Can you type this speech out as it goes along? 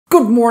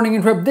Good morning,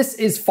 INTERWEB. This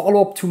is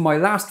follow-up to my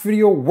last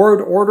video,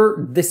 word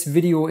order. This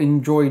video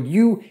enjoyed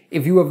you.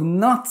 If you have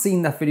not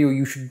seen that video,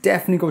 you should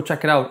definitely go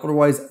check it out.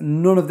 Otherwise,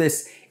 none of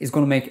this is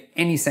going to make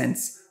any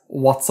sense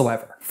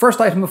whatsoever. First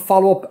item of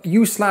follow-up,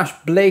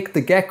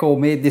 you/blakethegecko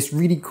made this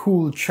really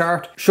cool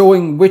chart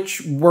showing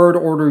which word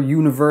order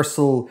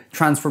universal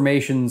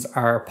transformations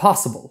are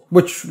possible,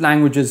 which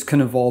languages can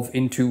evolve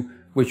into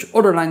which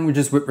other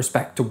languages with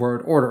respect to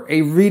word order.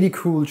 A really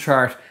cool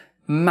chart.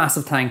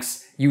 Massive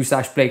thanks,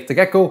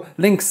 you/blakethegecko.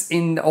 Links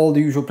in all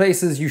the usual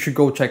places. You should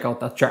go check out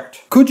that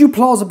chart. Could you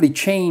plausibly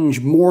change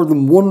more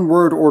than one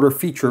word order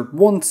feature at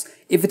once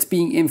if it's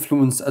being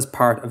influenced as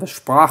part of a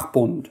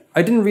Sprachbund?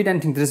 I didn't read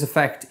anything to this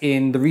effect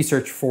in the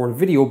research for the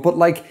video, but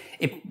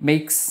it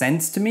makes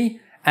sense to me.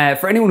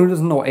 For anyone who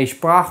doesn't know, a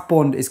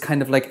Sprachbund is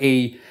kind of like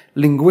a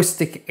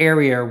linguistic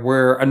area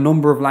where a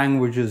number of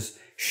languages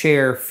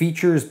share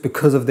features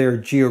because of their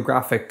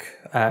geographic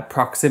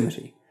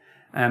proximity.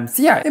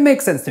 So yeah, it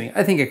makes sense to me.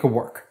 I think it could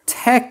work.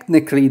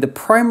 Technically, the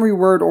primary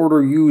word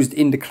order used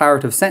in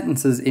declarative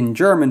sentences in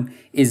German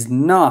is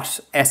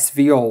not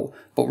SVO,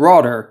 but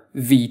rather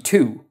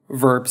V2,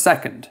 verb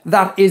second.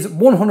 That is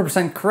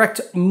 100%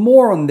 correct.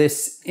 More on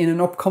this in an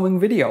upcoming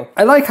video.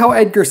 I like how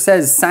Edgar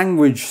says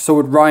sandwich so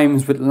it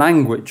rhymes with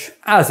language.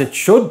 As it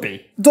should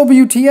be.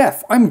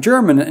 WTF, I'm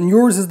German and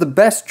yours is the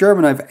best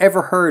German I've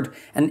ever heard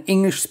an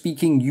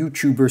English-speaking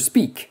YouTuber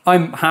speak.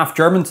 I'm half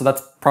German, so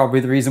that's probably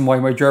the reason why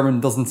my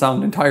German doesn't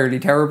sound entirely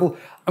terrible.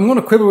 I'm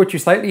going to quibble with you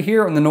slightly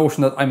here on the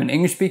notion that I'm an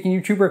English-speaking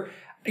YouTuber.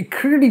 I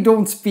clearly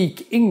don't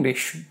speak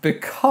English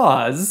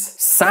because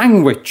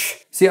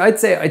sandwich. See, I'd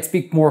say I'd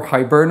speak more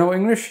Hiberno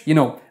English. You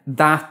know,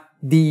 that,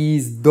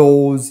 these,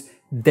 those,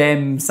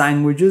 them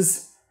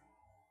sandwiches.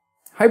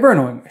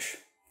 Hiberno English.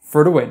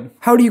 For the win.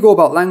 How do you go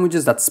about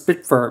languages that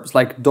split verbs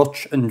like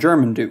Dutch and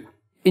German do?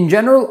 In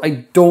general,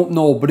 I don't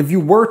know, but if you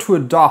were to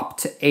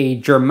adopt a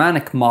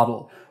Germanic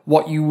model,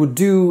 what you would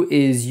do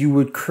is you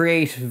would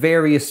create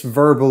various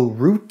verbal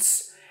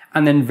roots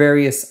and then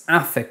various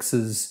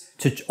affixes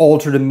to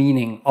alter the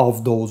meaning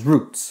of those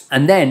roots.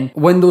 And then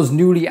when those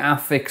newly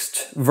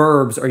affixed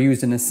verbs are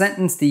used in a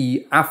sentence,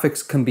 the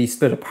affix can be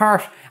split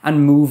apart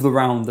and moved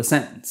around the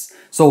sentence.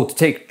 So to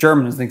take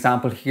German as an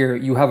example here,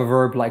 you have a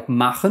verb like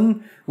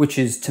machen, which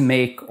is to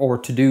make or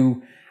to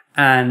do.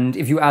 And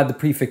if you add the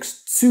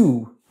prefix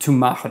zu to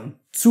machen,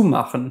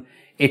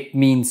 it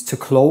means to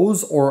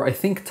close, or I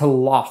think to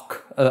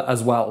lock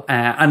as well.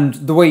 And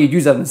the way you'd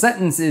use that in a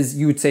sentence is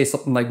you would say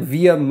something like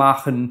wir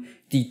machen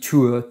die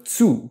Tür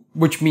zu,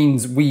 which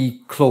means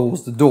we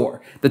close the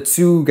door. The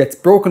zu gets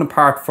broken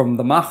apart from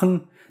the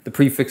machen, the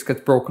prefix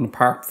gets broken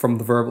apart from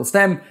the verbal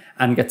stem,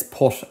 and gets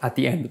put at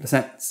the end of the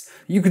sentence.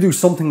 You could do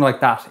something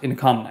like that in a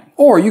conlang.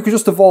 Or you could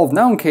just evolve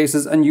noun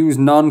cases and use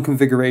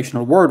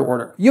non-configurational word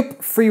order.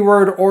 Yup, free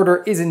word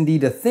order is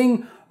indeed a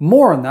thing.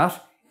 More on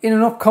that in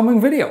an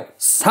upcoming video.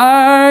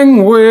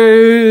 Sandwich!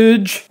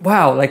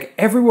 Wow, like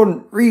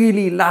everyone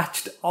really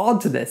latched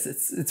onto this.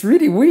 It's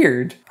really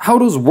weird. How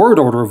does word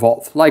order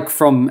evolve? Like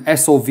from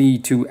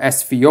SOV to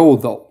SVO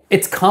though?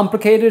 It's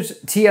complicated.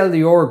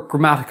 TLDR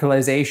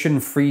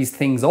grammaticalization frees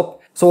things up.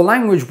 So a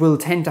language will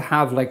tend to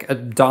have like a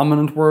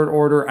dominant word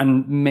order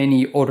and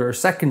many other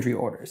secondary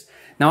orders.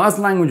 Now, as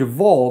the language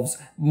evolves,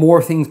 more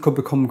things could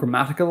become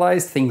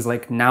grammaticalized. Things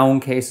like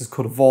noun cases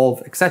could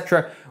evolve,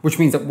 etc., which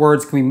means that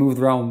words can be moved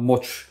around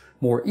much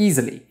more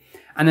easily.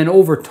 And then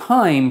over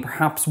time,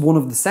 perhaps one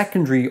of the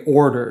secondary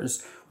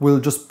orders will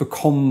just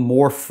become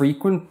more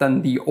frequent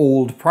than the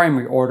old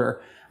primary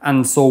order.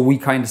 And so we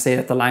kind of say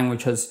that the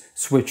language has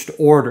switched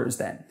orders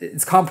then.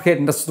 It's complicated,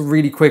 and that's a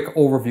really quick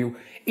overview.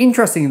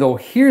 Interesting though,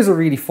 here's a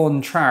really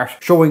fun chart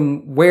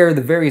showing where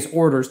the various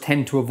orders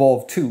tend to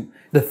evolve to.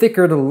 The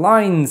thicker the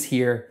lines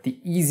here, the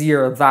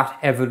easier that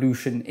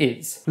evolution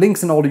is.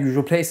 Links in all the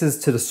usual places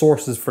to the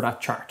sources for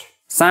that chart.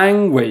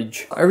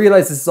 Sandwich. I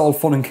realize this is all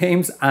fun and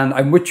games and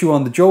I'm with you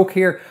on the joke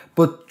here,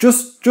 but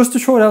just to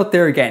throw it out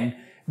there again,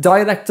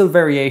 dialectal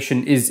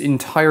variation is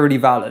entirely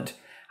valid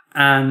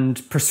and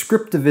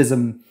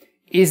prescriptivism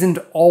isn't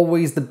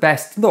always the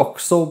best look.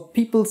 So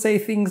people say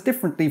things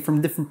differently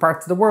from different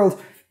parts of the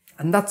world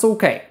and that's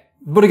okay.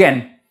 But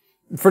again,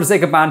 for the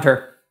sake of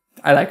banter,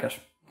 I like it.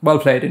 Well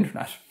played,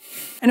 internet.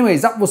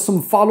 Anyways, that was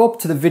some follow-up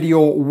to the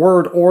video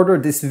word order.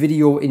 This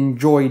video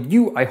enjoyed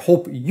you. I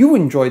hope you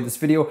enjoyed this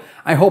video.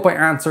 I hope I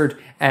answered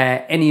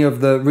any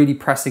of the really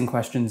pressing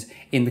questions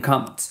in the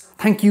comments.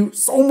 Thank you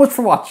so much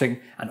for watching,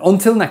 and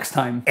until next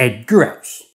time, Edgar out.